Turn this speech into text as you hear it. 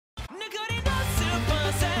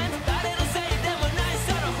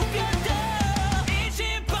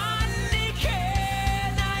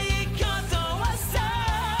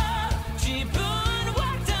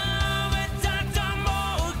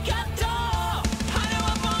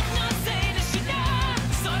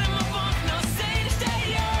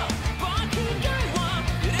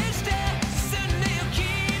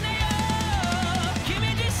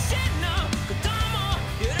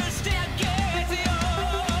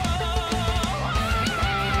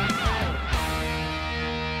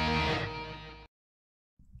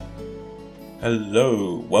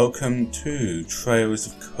Hello, welcome to Trails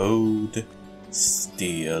of Cold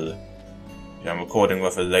Steel. Yeah, I'm recording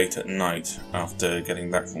rather late at night after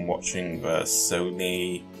getting back from watching the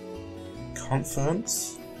Sony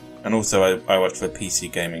conference. And also I watched the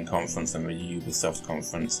PC gaming conference and the Ubisoft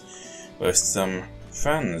conference with some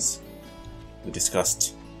friends. We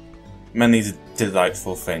discussed many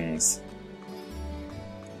delightful things.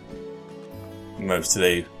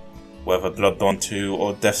 Mostly whether Bloodborne 2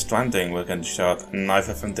 or Death Stranding were going to show up, and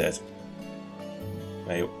neither of them did.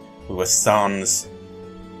 We were sans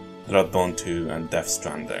Bloodborne 2 and Death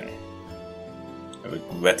Stranding. A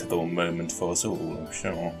regrettable moment for us all, I'm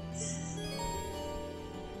sure.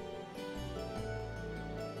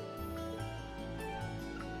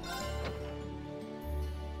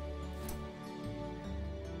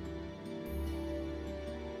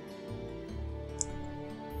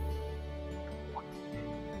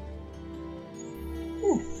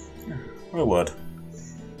 My word.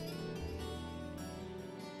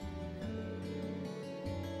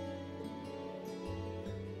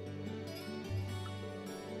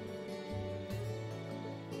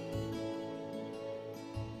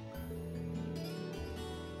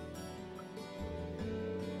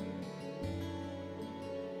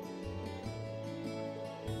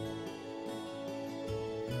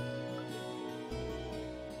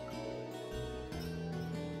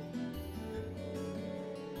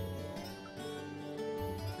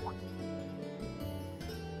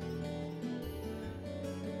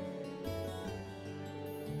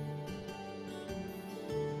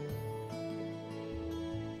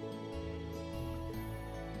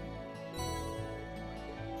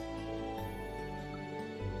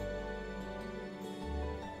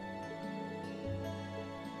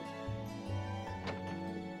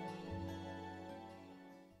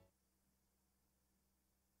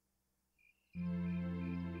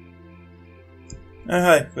 Oh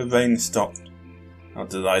hey, the rain stopped. How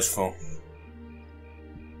delightful.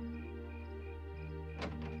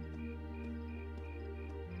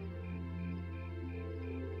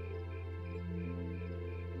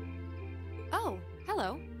 Oh,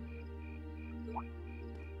 hello.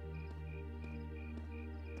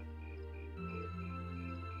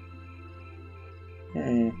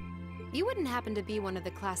 You wouldn't happen to be one of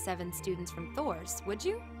the Class 7 students from Thors, would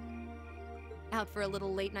you? Out for a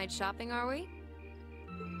little late-night shopping, are we?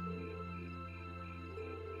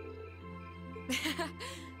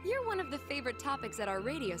 You're one of the favorite topics at our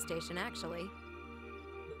radio station, actually.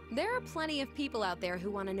 There are plenty of people out there who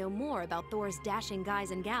want to know more about Thor's dashing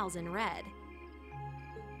guys and gals in red.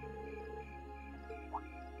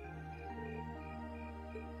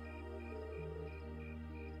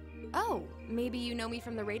 Oh, maybe you know me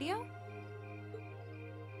from the radio?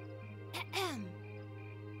 Ahem.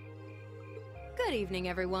 Good evening,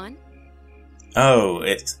 everyone. Oh,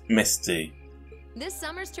 it's Misty. This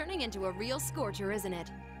summer's turning into a real scorcher, isn't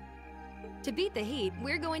it? To beat the heat,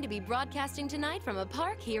 we're going to be broadcasting tonight from a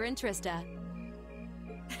park here in Trista.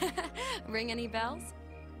 Ring any bells?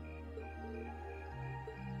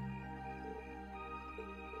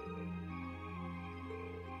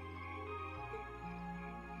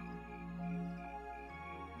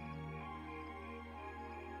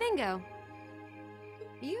 Bingo.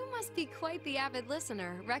 You must be quite the avid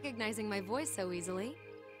listener, recognizing my voice so easily.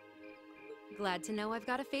 Glad to know I've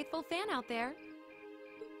got a faithful fan out there.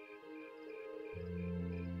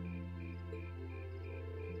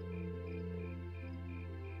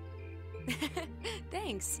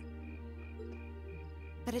 Thanks.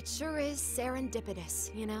 But it sure is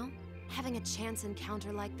serendipitous, you know? Having a chance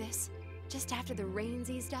encounter like this, just after the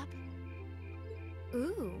rain's eased up.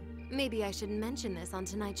 Ooh, maybe I should mention this on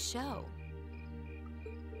tonight's show.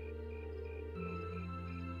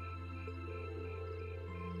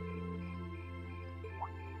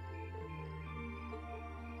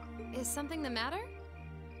 Is something the matter?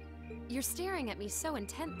 You're staring at me so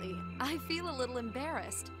intently, I feel a little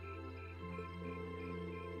embarrassed.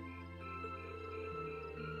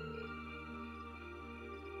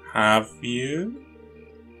 Have you?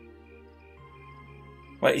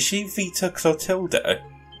 Wait, is she Vita Clotilde?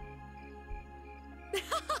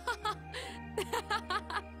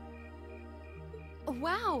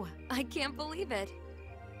 Wow, I can't believe it.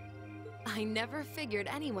 I never figured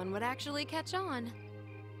anyone would actually catch on.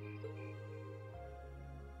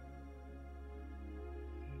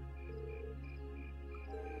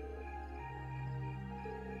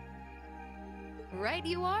 Right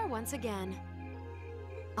you are once again.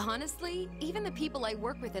 Honestly, even the people I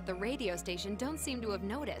work with at the radio station don't seem to have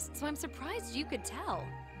noticed, so I'm surprised you could tell.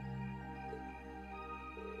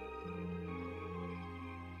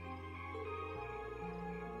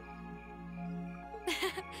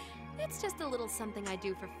 It's just a little something I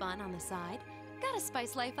do for fun on the side. Gotta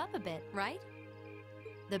spice life up a bit, right?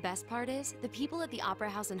 The best part is, the people at the Opera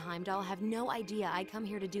House in Heimdall have no idea I come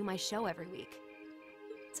here to do my show every week.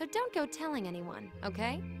 So don't go telling anyone,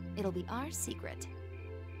 okay? It'll be our secret.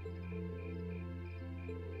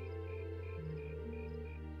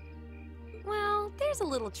 Well, there's a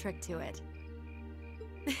little trick to it.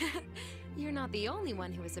 You're not the only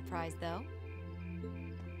one who was surprised, though.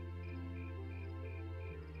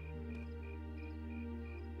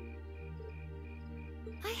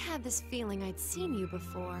 I had this feeling I'd seen you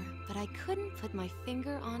before, but I couldn't put my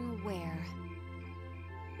finger on where.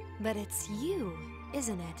 But it's you,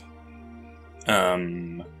 isn't it?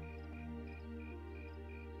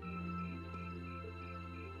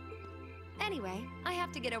 Anyway, I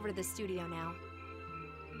have to get over to the studio now.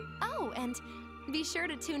 Oh, and be sure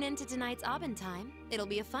to tune in to tonight's Abend time. It'll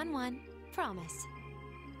be a fun one, promise.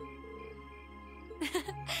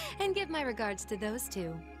 And give my regards to those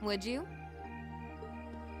two, would you?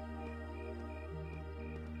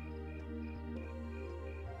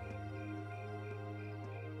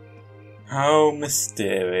 How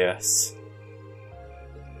mysterious.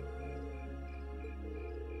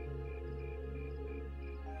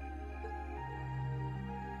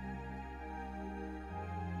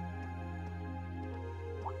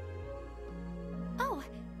 Oh,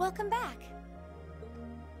 welcome back.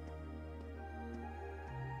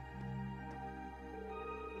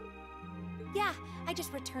 Yeah, I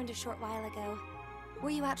just returned a short while ago. Were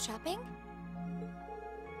you out shopping?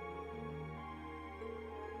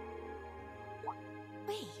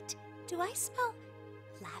 Wait, do I smell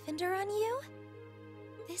lavender on you?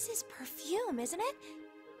 This is perfume, isn't it?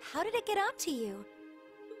 How did it get onto you?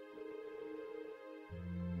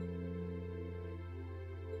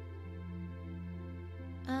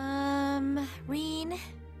 Rean,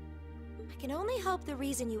 I can only hope the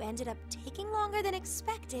reason you ended up taking longer than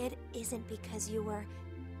expected isn't because you were...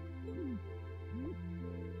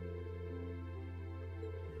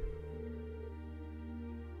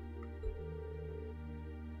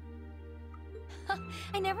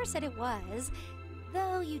 I never said it was,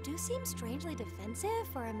 though you do seem strangely defensive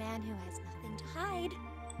for a man who has nothing to hide.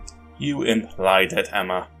 You implied it,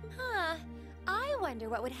 Emma. Huh. I wonder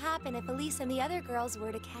what would happen if Elise and the other girls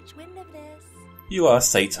were to catch wind of this. You are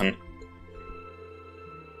Satan.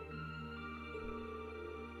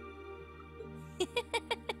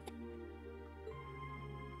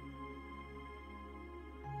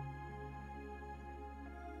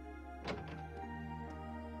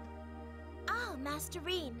 Oh, Master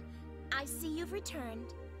Rean, I see you've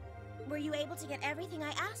returned. Were you able to get everything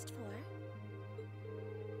I asked for?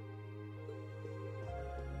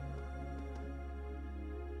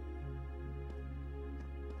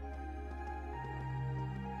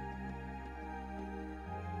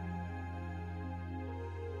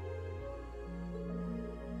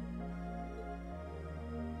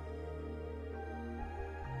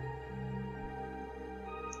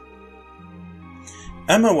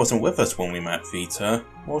 Emma wasn't with us when we met Vita,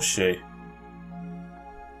 was she?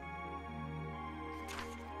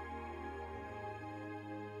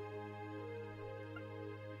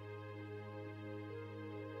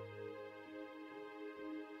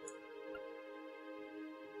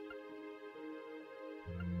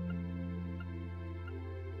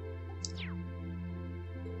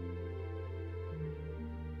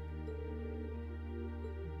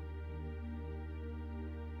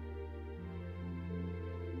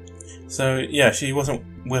 So, yeah, she wasn't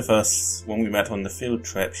with us when we met on the field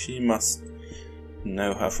trip. She must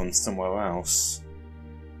know her from somewhere else.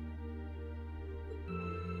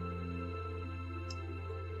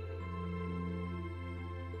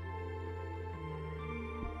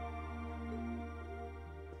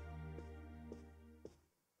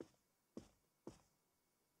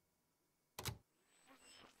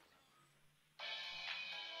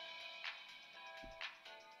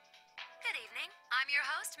 Good evening. I'm your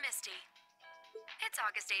host, Misty. It's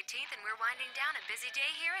August 18th and we're winding down a busy day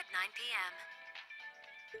here at 9 p.m.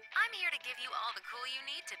 I'm here to give you all the cool you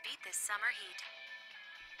need to beat this summer heat.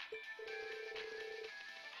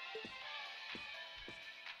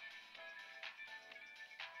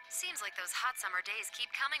 Seems like those hot summer days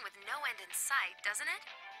keep coming with no end in sight, doesn't it?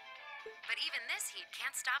 But even this heat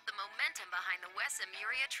can't stop the momentum behind the West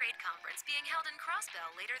Emuria Trade Conference being held in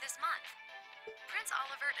Crossbell later this month. Prince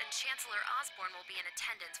Olivert and Chancellor Osborne will be in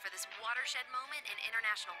attendance for this watershed moment in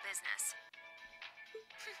international business.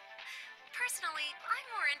 Personally, I'm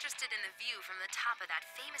more interested in the view from the top of that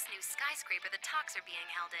famous new skyscraper the talks are being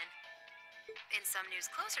held in. In some news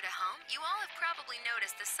closer to home, you all have probably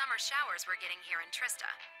noticed the summer showers we're getting here in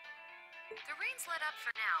Trista. The rain's let up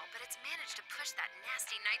for now, but it's managed to push that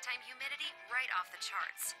nasty nighttime humidity right off the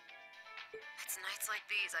charts. It's nights like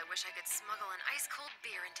these I wish I could smuggle an ice-cold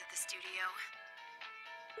beer into the studio.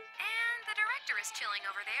 And the director is chilling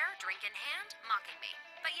over there, drink in hand, mocking me.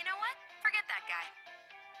 But you know what? Forget that guy.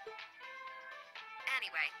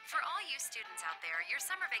 Anyway, for all you students out there, your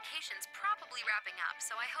summer vacation's probably wrapping up,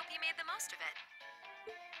 so I hope you made the most of it.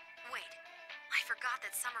 Wait, I forgot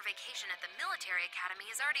that summer vacation at the Military Academy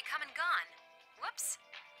has already come and gone. Whoops.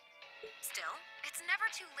 Still, it's never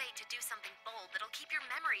too late to do something bold that'll keep your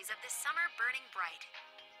memories of this summer burning bright.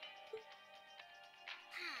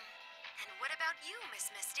 And what about you, Miss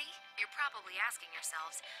Misty? You're probably asking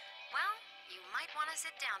yourselves, well, you might want to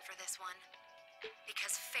sit down for this one.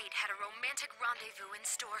 Because fate had a romantic rendezvous in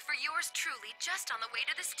store for yours truly just on the way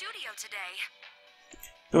to the studio today.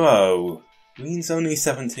 Bro, Rean's only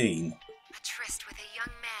 17. A tryst with a young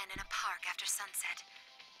man in a park after sunset.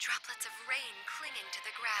 Droplets of rain clinging to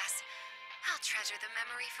the grass. I'll treasure the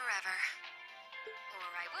memory forever. Or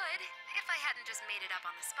I would, if I hadn't just made it up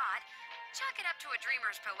on the spot. Chalk it up to a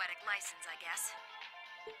dreamer's poetic license, I guess.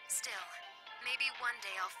 Still, maybe one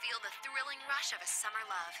day I'll feel the thrilling rush of a summer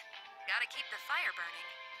love. Gotta keep the fire burning.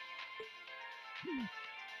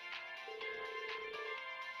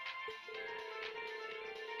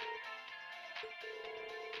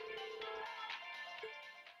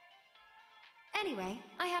 Anyway,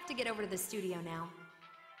 I have to get over to the studio now.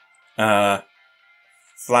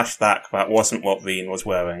 Flashback, that wasn't what Rean was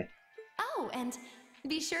wearing. Oh, and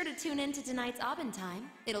be sure to tune in to tonight's Abend time.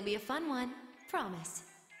 It'll be a fun one. Promise.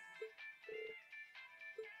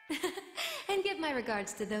 And give my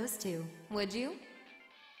regards to those two, would you?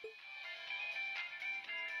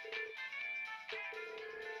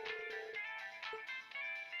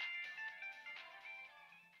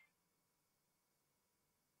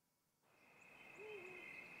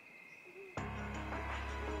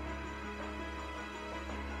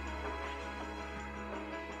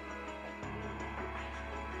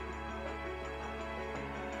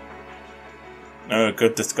 Oh,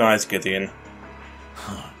 good disguise, Gideon.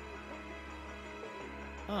 Huh.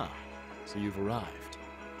 Ah, so you've arrived.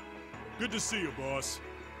 Good to see you, boss.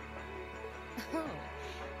 Oh,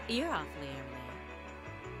 you're awfully early.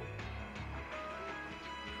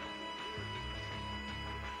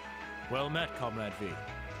 Well met, Comrade V,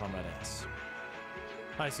 Comrade S.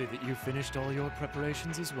 I see that you finished all your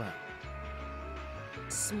preparations as well.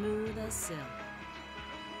 Smooth as silk.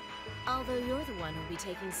 Although you're the one who'll be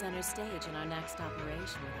taking center stage in our next operation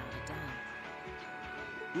without a doubt.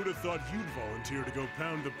 Who'd have thought you'd volunteer to go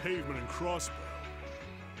pound the pavement and crossbow?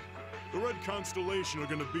 The Red Constellation are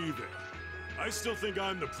gonna be there. I still think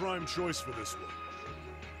I'm the prime choice for this one.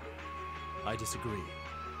 I disagree.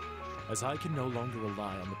 As I can no longer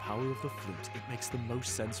rely on the power of the flute, it makes the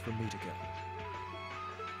most sense for me to go.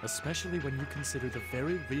 Especially when you consider the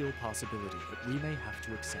very real possibility that we may have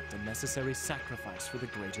to accept a necessary sacrifice for the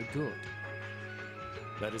greater good.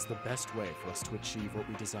 That is the best way for us to achieve what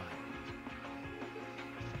we desire.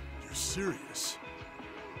 You're serious?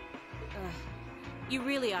 Ugh, you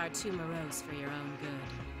really are too morose for your own good.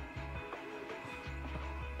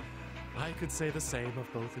 I could say the same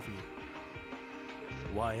of both of you.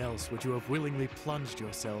 Why else would you have willingly plunged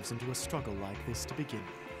yourselves into a struggle like this to begin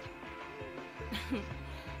with?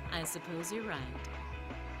 I suppose you're right.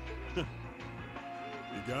 You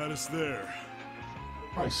got us there.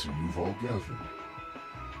 I see you've all gathered.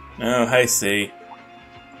 Oh, hey, C.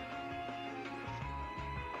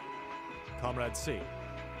 Comrade C.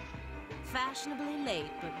 Fashionably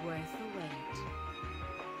late, but worth the wait.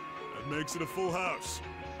 That makes it a full house.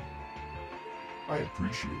 I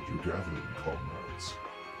appreciate your gathering, comrades.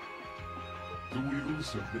 The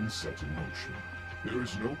wheels have been set in motion. There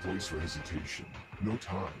is no place for hesitation, no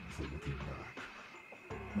time for looking back.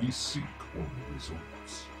 We seek only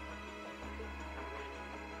results.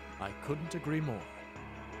 I couldn't agree more.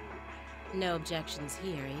 No objections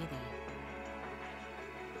here either.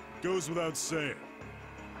 Goes without saying.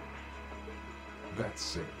 That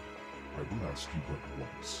said, I will ask you but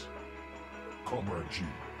once. Comrade G,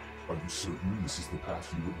 are you certain this is the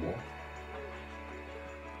path you would walk?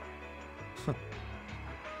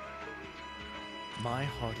 My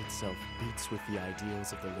heart itself beats with the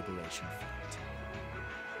ideals of the Liberation Front.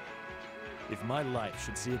 If my life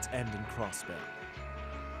should see its end in Crossbow,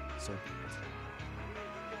 so be it.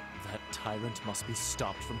 That tyrant must be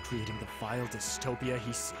stopped from creating the vile dystopia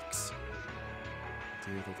he seeks,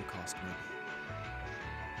 dear though the cost may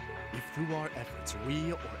be. If through our efforts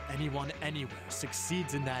we or anyone anywhere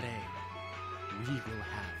succeeds in that aim, we will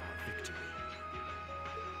have our victory.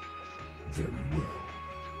 Very well.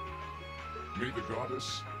 May the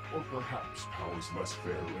goddess or perhaps powers less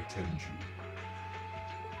fair attend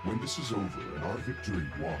you. When this is over and our victory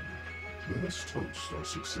won, let us toast our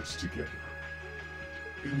success together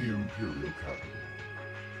in the Imperial capital.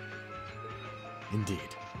 Indeed.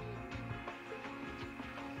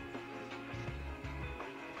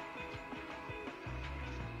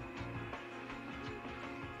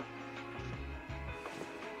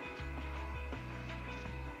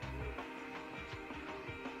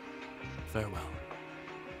 Farewell,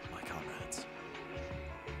 my comrades.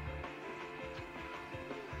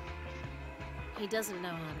 He doesn't know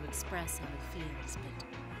how to express how he feels, but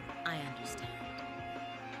I understand.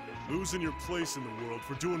 Losing your place in the world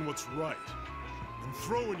for doing what's right, and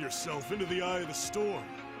throwing yourself into the eye of the storm.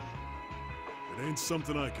 It ain't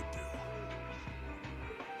something I could do.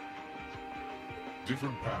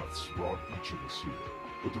 Different paths brought each of us here,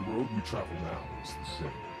 but the road we travel now is the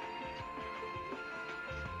same.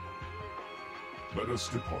 Let us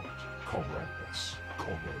depart, Comrade S,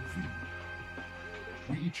 Comrade V.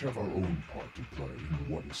 We each have our own part to play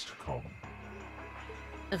in what is to come.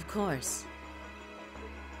 Of course.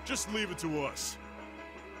 Just leave it to us.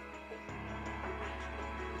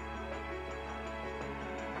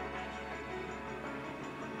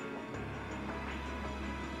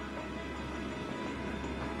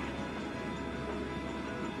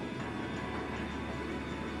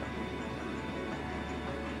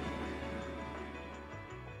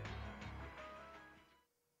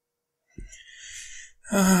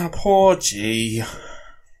 Ah, poor G.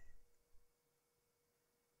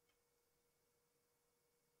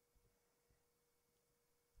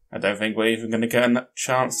 I don't think we're even going to get a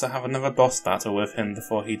chance to have another boss battle with him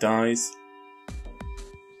before he dies.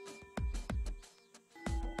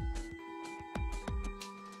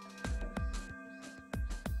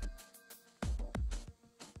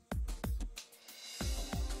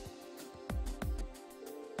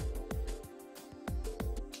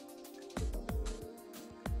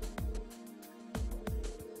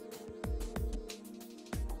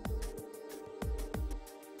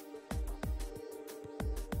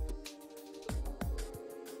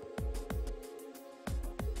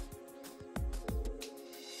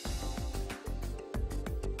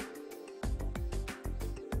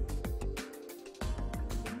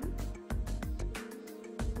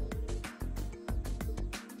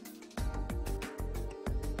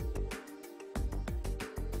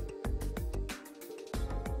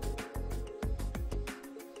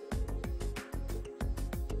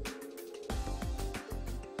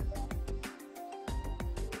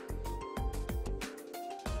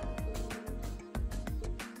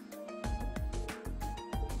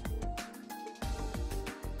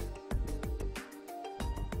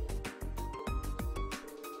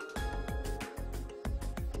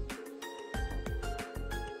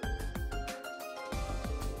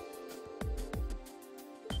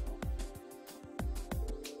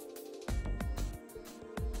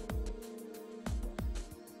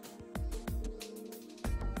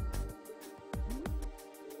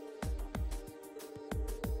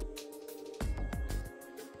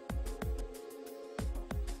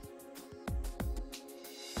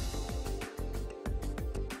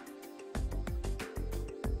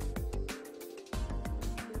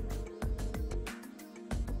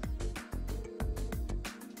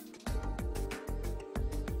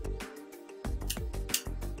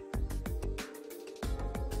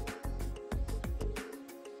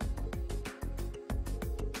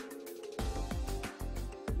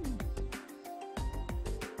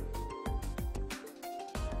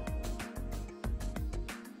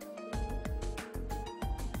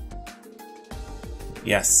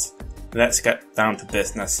 Yes, let's get down to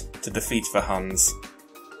business to defeat the Huns.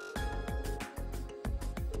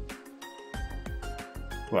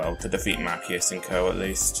 Well, to defeat Macius and co at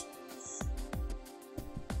least.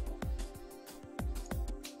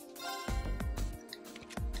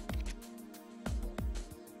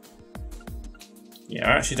 Yeah,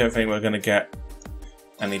 I actually don't think we're going to get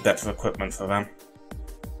any better equipment for them.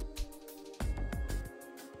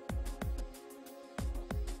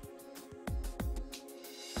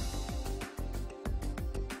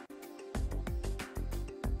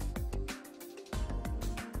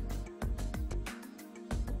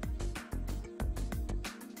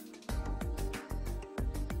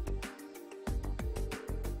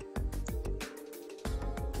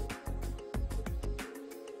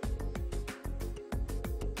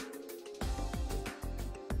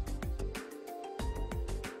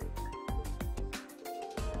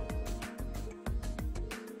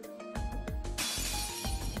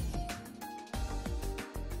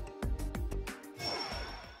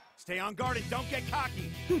 Stay on guard and don't get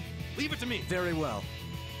cocky. Leave it to me. Very well.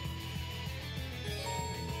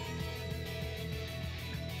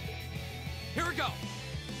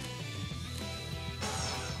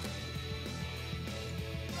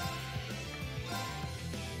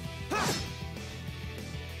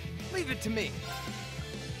 it to me.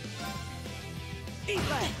 Eat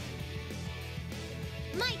that.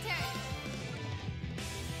 My turn.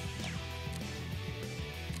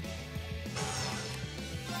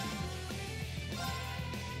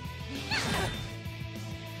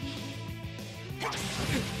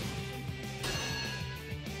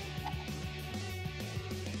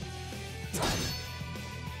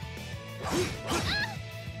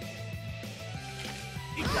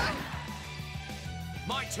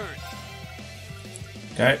 My turn.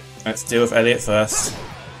 Okay, let's deal with Elliot first. I'm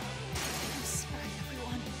sorry,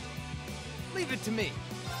 everyone. Leave it to me.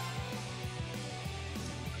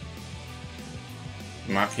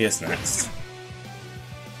 Marcius next.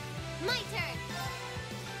 My turn.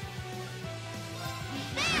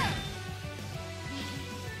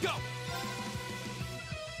 Go.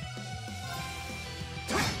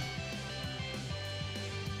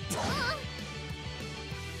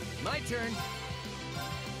 My turn.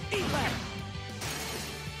 Eat that.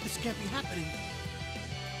 This can't be happening.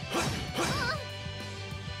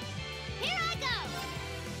 Here I go.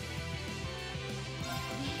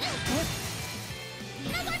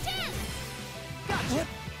 No more chance. Gotcha.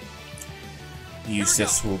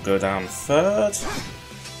 Eustace will go down third.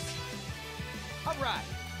 All right.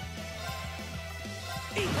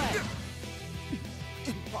 Eat that.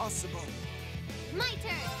 Impossible. My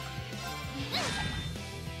turn.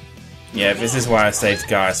 Yeah, this is why I saved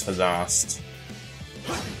guys for last.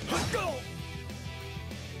 Go.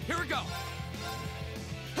 Here we go.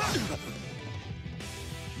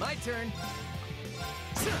 My turn.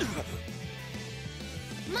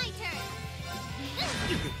 My turn.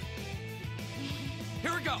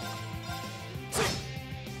 Here we go.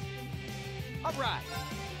 All right.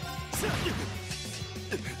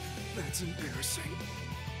 That's embarrassing.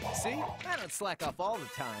 See? I don't slack off all the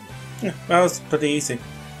time. Yeah, that was pretty easy.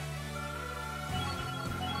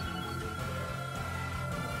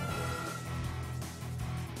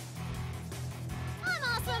 I'm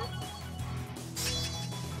awesome.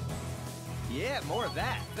 Yeah, more of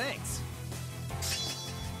that. Thanks.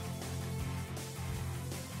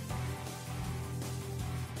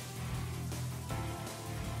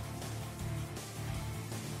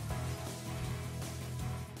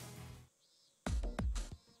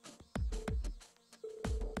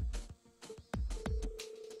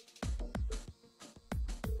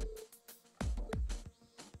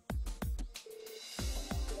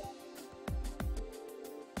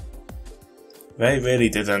 They really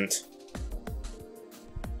didn't.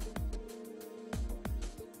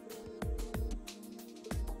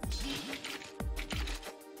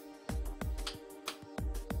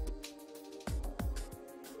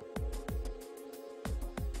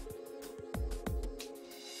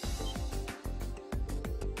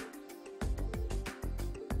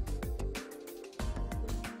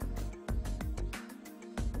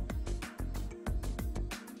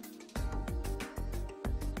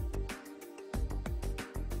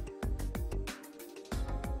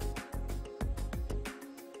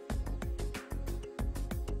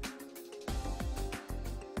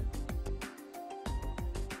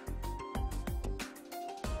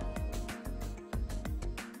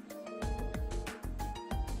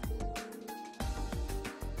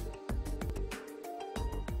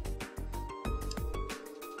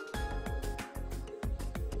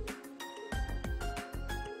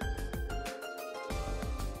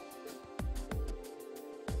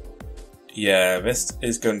 Yeah, this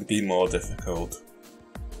is going to be more difficult.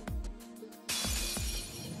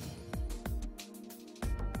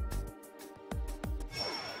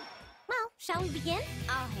 Well, shall we begin?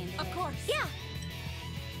 I'll handle it. Of course. Yeah.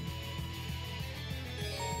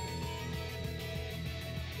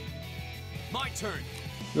 My turn.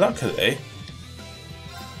 Luckily,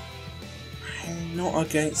 I'm not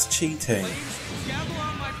against cheating. Flames, gavel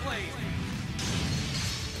on my blade.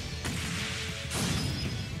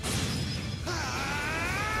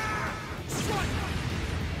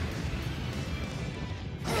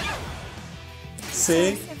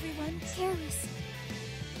 See? Everyone, careless.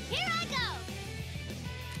 Here I go.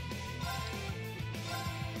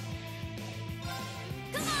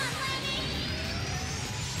 Come on, Lenny.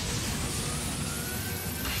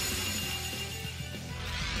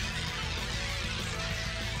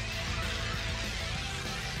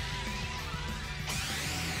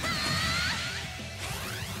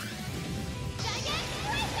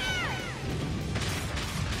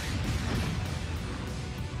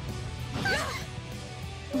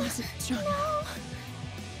 Wasn't strong enough.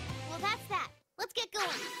 No. Well, that's that. Let's get going.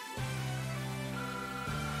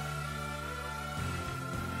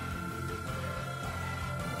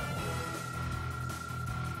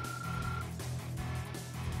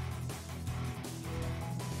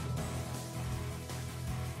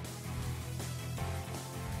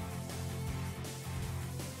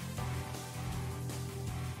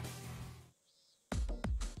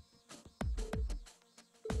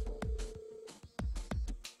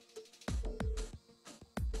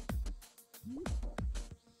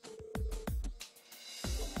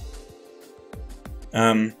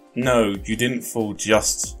 No, you didn't fall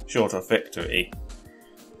just short of victory.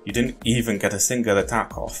 You didn't even get a single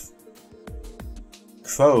attack off.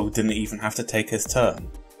 Crow didn't even have to take his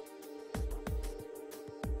turn.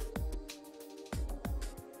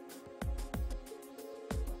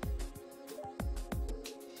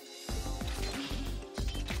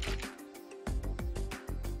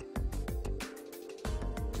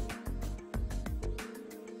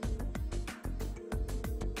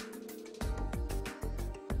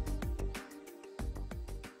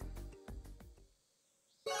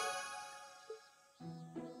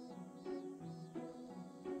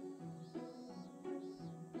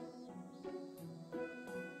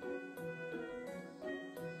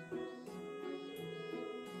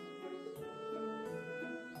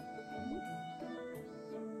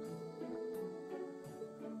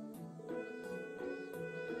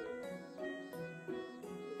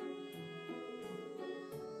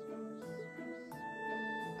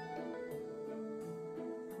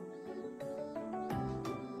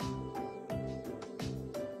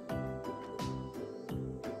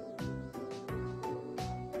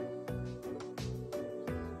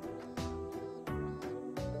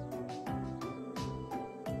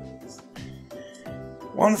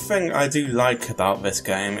 One thing I do like about this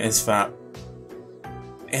game is that,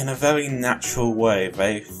 in a very natural way,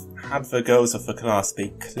 they've had the girls of the class be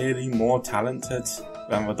clearly more talented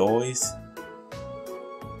than the boys.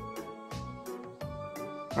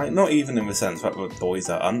 Like, not even in the sense that the boys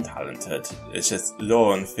are untalented, it's just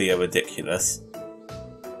Laura and Thea are ridiculous,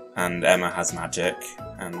 and Emma has magic,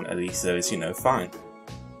 and Elisa is, you know, fine.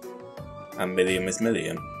 And Milliam is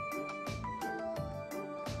Milliam.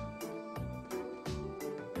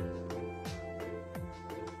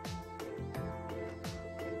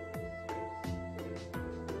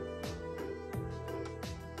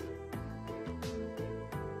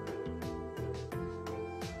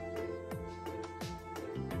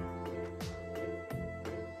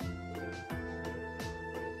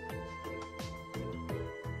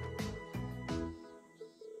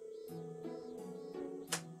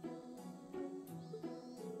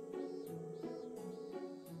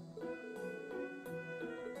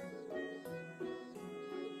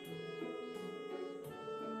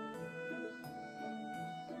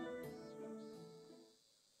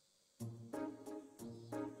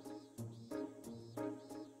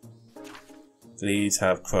 Please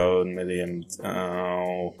have Crow and Milliam.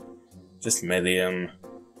 Oh, just Milliam.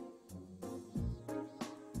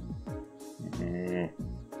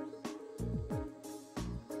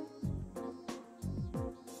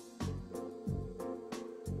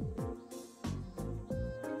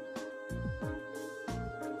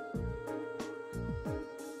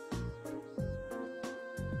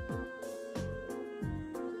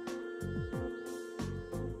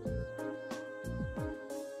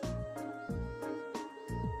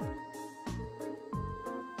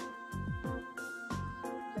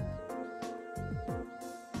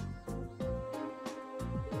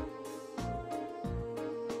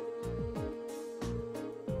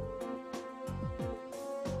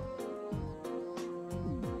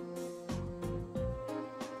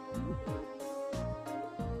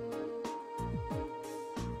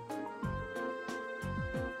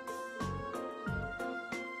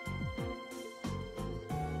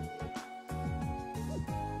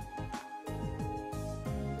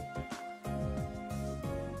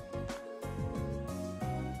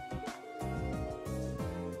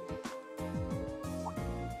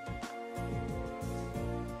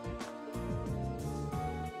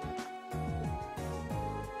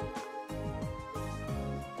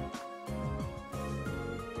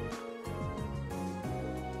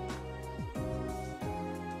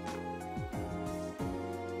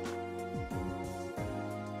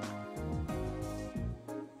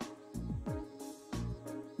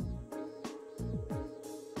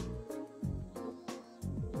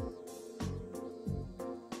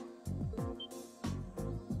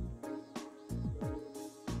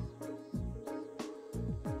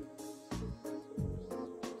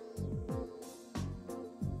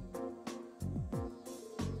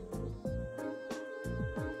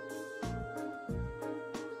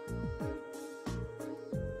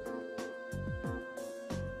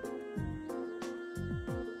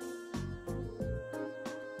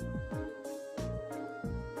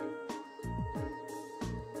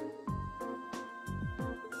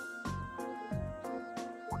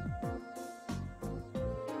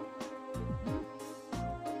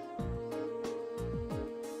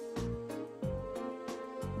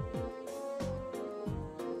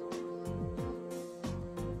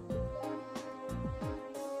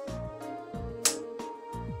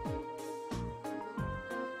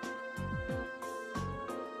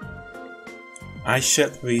 I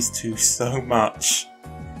ship these two so much.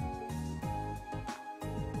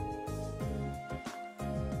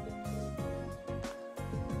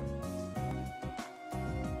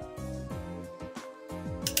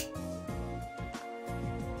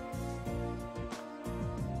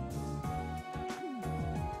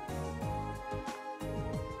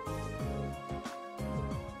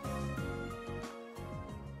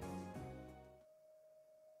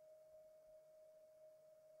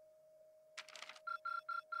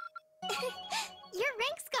 Your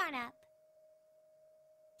rank's gone up.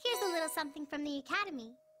 Here's a little something from the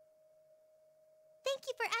Academy. Thank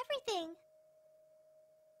you for everything.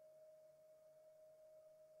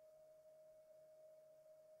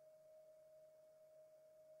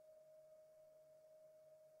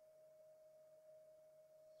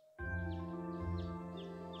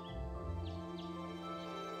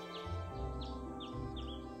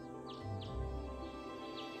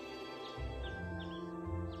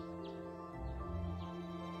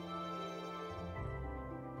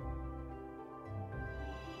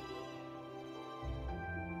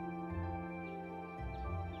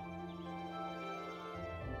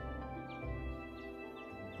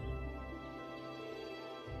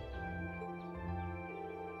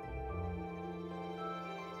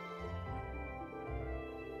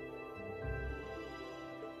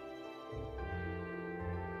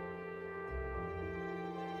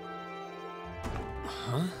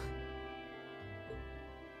 Huh?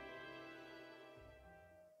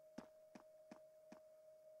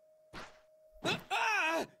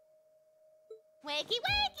 Wakey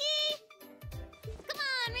wakey! Come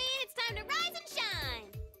on, Rean, it's time to rise and shine!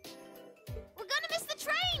 We're gonna miss the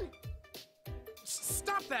train!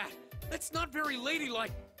 Stop that! That's not very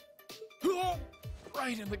ladylike.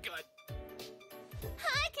 Right in the gut.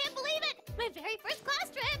 I can't believe it! My very first class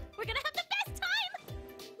trip! We're gonna have the best time!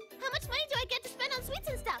 How much money do I get to spend on sweets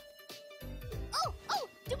and stuff? Oh,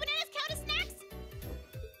 do bananas count as snacks?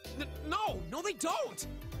 No, they don't!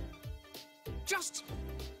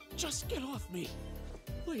 Just get off me,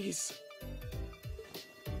 please.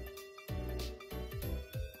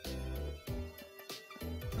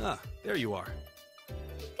 Ah, there you are.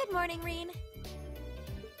 Good morning, Rean.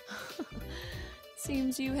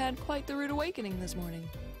 Seems you had quite the rude awakening this morning.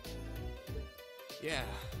 Yeah,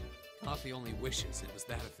 coffee only wishes it was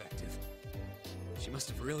that effective. She must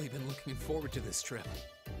have really been looking forward to this trip.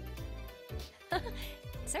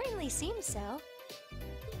 Certainly seems so.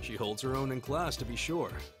 She holds her own in class, to be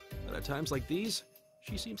sure. But at times like these,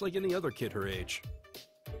 she seems like any other kid her age.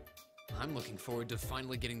 I'm looking forward to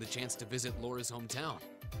finally getting the chance to visit Laura's hometown.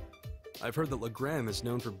 I've heard that Legram is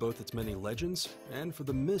known for both its many legends and for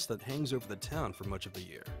the mist that hangs over the town for much of the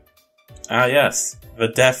year. Ah yes, the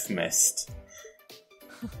Death Mist.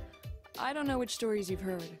 I don't know which stories you've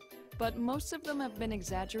heard, but most of them have been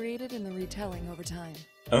exaggerated in the retelling over time.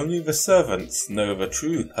 Only the servants know the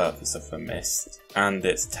true purpose of the mist and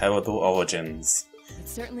its terrible origins. It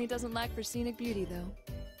certainly doesn't lack for scenic beauty, though.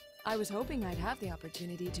 I was hoping I'd have the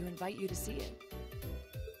opportunity to invite you to see it.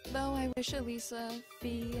 Though I wish Elisa,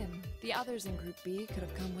 Fee, and the others in Group B could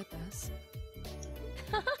have come with us.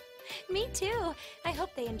 Me too. I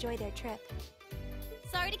hope they enjoy their trip.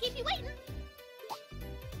 Sorry to keep you waiting.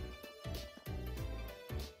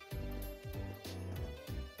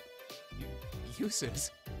 Uses?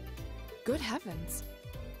 Good heavens.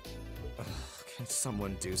 Can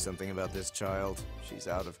someone do something about this child? She's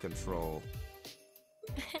out of control.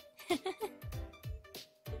 Okay,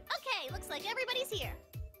 looks like everybody's here.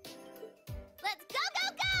 Let's go, go,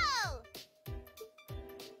 go!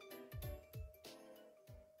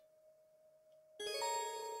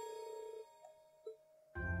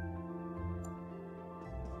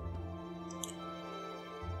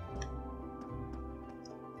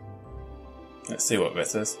 Let's see what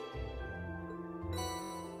this is.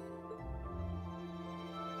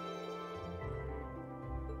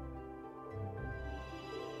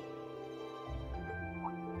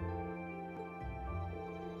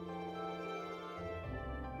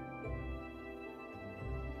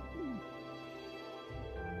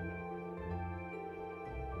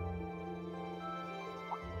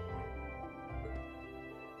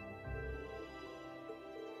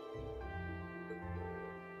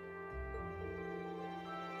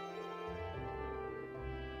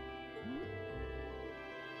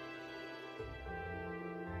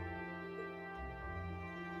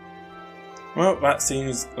 Well, that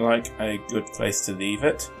seems like a good place to leave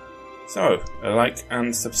it. So, like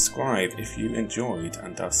and subscribe if you enjoyed,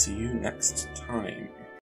 and I'll see you next time.